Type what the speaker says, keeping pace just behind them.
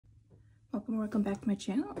Welcome back to my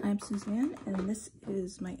channel. I'm Suzanne, and this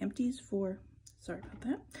is my empties for, sorry about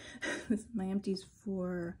that. This is my empties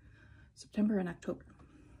for September and October.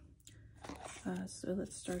 So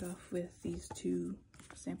let's start off with these two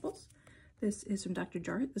samples. This is from Dr.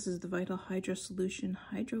 Jart. This is the Vital Hydro Solution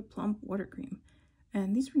Hydro Plump Water Cream.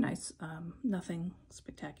 And these were nice, nothing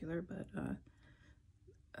spectacular, but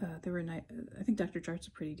they were nice. I think Dr. Jart's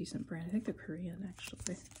a pretty decent brand. I think they're Korean,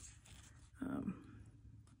 actually.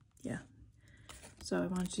 Yeah. So I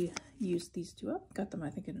wanted to use these two up. Got them,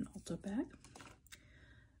 I think, in an Ulta bag.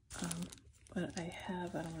 But I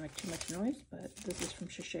don't want to make too much noise, but this is from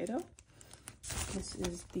Shiseido. This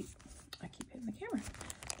is the, I keep hitting the camera,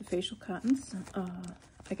 the facial cottons.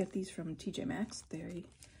 I get these from TJ Maxx. They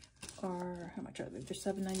are, how much are they?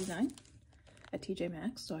 They're $7.99 at TJ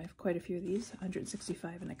Maxx. So I have quite a few of these,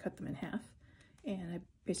 165, and I cut them in half. And I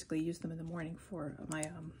basically use them in the morning for my,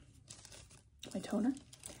 my toner.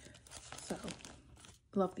 So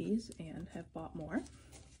love these and have bought more.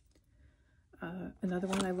 Another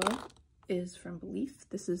one I love is from Belief.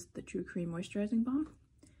 This is the True Cream Moisturizing Balm.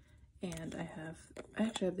 And I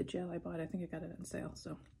actually have the gel I bought. I think I got it on sale.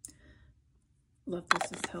 So love this.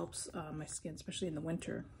 This helps my skin, especially in the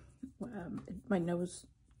winter. My nose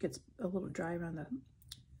gets a little dry around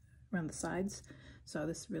the sides. So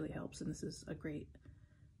this really helps. And this is a great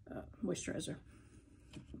moisturizer.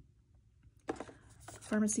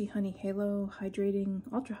 Pharmacy Honey Halo Hydrating,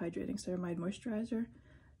 Ultra Hydrating Ceramide Moisturizer.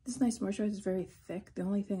 This nice moisturizer is very thick. The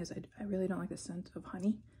only thing is I really don't like the scent of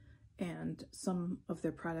honey, and some of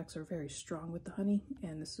their products are very strong with the honey,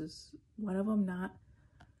 and this is one of them. Not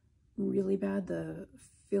really bad. The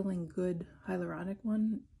Feeling Good Hyaluronic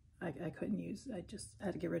one, I couldn't use. I just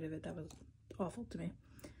had to get rid of it. That was awful to me.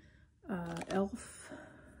 e.l.f.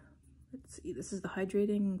 Let's see, this is the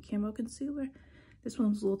Hydrating Camo Concealer. This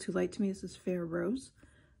one's a little too light to me. This is Fair Rose,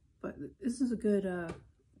 but this is a good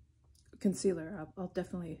concealer. I'll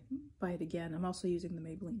definitely buy it again. I'm also using the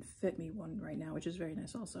Maybelline Fit Me one right now, which is very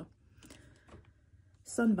nice also.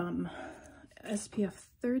 Sun Bomb SPF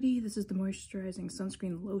 30. This is the moisturizing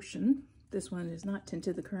sunscreen lotion. This one is not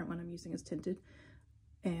tinted. The current one I'm using is tinted,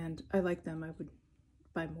 and I like them. I would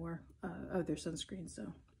buy more of their sunscreen,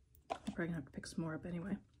 so I'm probably gonna have to pick some more up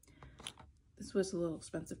anyway. This was a little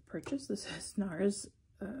expensive purchase. This is NARS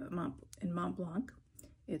in Mont Blanc.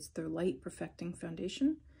 It's their Light Perfecting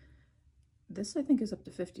Foundation. This, I think, is up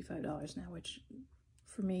to $55 now, which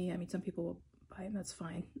for me, I mean, some people will buy it and that's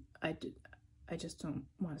fine. I just don't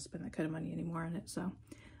want to spend that kind of money anymore on it. So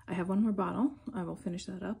I have one more bottle. I will finish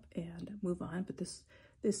that up and move on. But this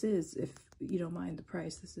is, if you don't mind the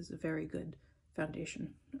price, this is a very good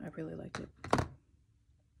foundation. I really liked it.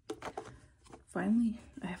 Finally,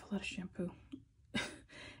 I have a lot of shampoo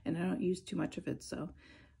and I don't use too much of it. So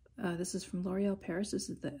this is from L'Oreal Paris. This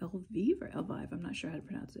is the Elvive or Elvive. I'm not sure how to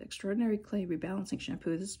pronounce it. Extraordinary Clay Rebalancing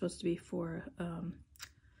Shampoo. This is supposed to be for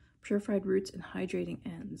purified roots and hydrating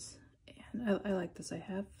ends. And I like this. I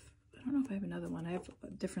don't know if I have another one. I have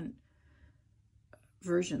different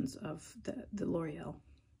versions of the L'Oreal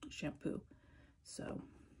shampoo. So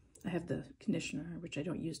I have the conditioner, which I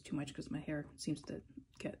don't use too much because my hair seems to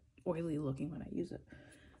get oily looking when I use it.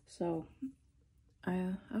 So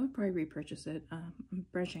I would probably repurchase it. I'm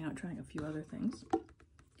branching out, trying a few other things.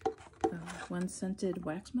 One scented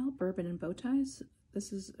wax melt, bourbon and bow ties.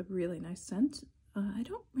 This is a really nice scent. I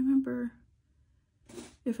don't remember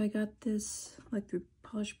if I got this like through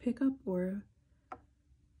Polish Pickup or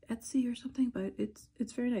Etsy or something, but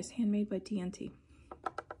it's very nice. Handmade by TNT.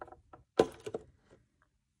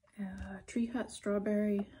 Tree Hut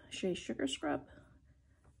Strawberry Shea Sugar Scrub.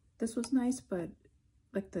 This was nice, but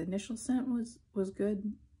like the initial scent was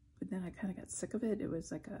good, but then I kind of got sick of it. It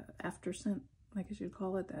was like a after scent, I guess you'd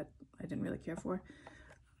call it, that I didn't really care for.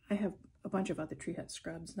 I have a bunch of other Tree Hut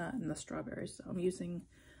scrubs, not in the strawberries, so I'm using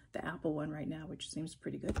the apple one right now, which seems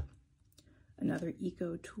pretty good. Another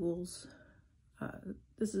Eco Tools.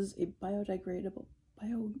 This is a biodegradable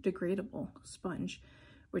sponge,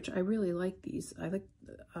 which I really like these. I like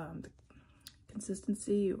the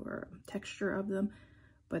consistency or texture of them,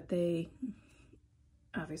 but they,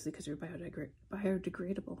 obviously because they're biodegradable, I don't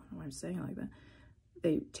know why I'm saying it like that,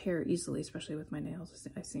 they tear easily, especially with my nails.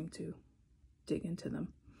 I seem to dig into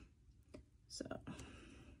them. So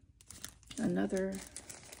another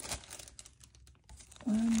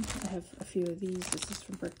one, I have a few of these. This is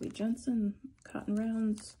from Berkeley Jensen, Cotton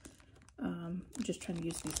Rounds. I'm just trying to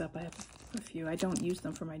use these up. I have a few. I don't use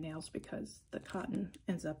them for my nails because the cotton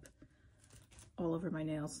ends up all over my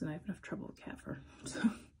nails and I have enough trouble with cat fur. So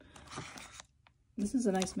this is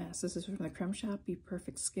a nice mask. This is from the Creme Shop, Be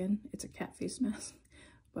Perfect Skin. It's a cat face mask.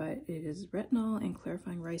 but it is retinol and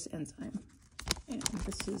clarifying rice enzyme. And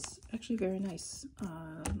this is actually very nice.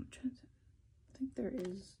 I think there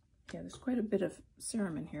is, yeah, there's quite a bit of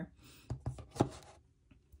serum in here.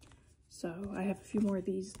 So I have a few more of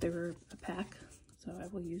these. They were a pack, so I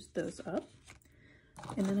will use those up.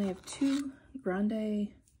 And then I have 2 Grande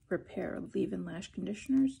Repair leave-in lash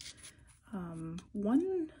conditioners.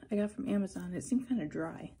 One I got from Amazon. It seemed kind of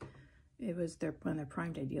dry. It was one of their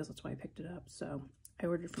Prime Day deals. That's why I picked it up. So I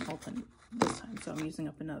ordered from Ulta this time, so I'm using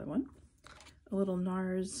up another one. A little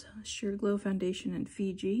NARS Sheer Glow Foundation in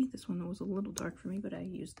Fiji. This one was a little dark for me, but I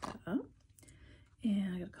used that up.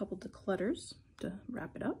 And I got a couple declutters to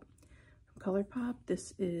wrap it up. From ColourPop,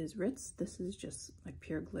 this is Ritz. This is just like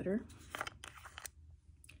pure glitter.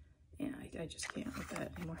 And I just can't with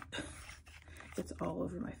that anymore. It's all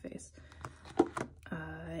over my face.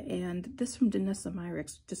 And this from Danessa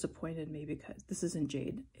Myricks disappointed me because this isn't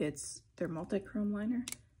jade. It's their multi-chrome liner.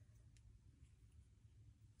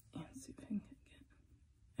 And let's see if I can get,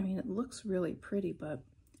 I mean, it looks really pretty, but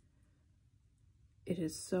it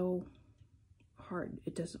is so hard.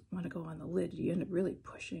 It doesn't want to go on the lid. You end up really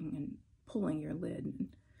pushing and pulling your lid. And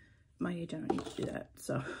my age, I don't need to do that.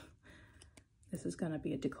 So this is going to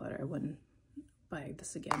be a declutter. I wouldn't buy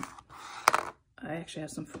this again. I actually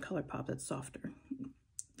have some from ColourPop that's softer.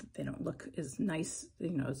 They don't look as nice, you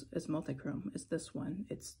know, as multi-chrome as this one.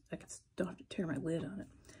 It's, I don't have to tear my lid on it.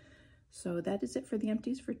 So that is it for the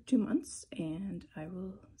Empties for 2 months, and I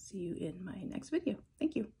will see you in my next video.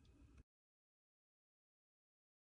 Thank you.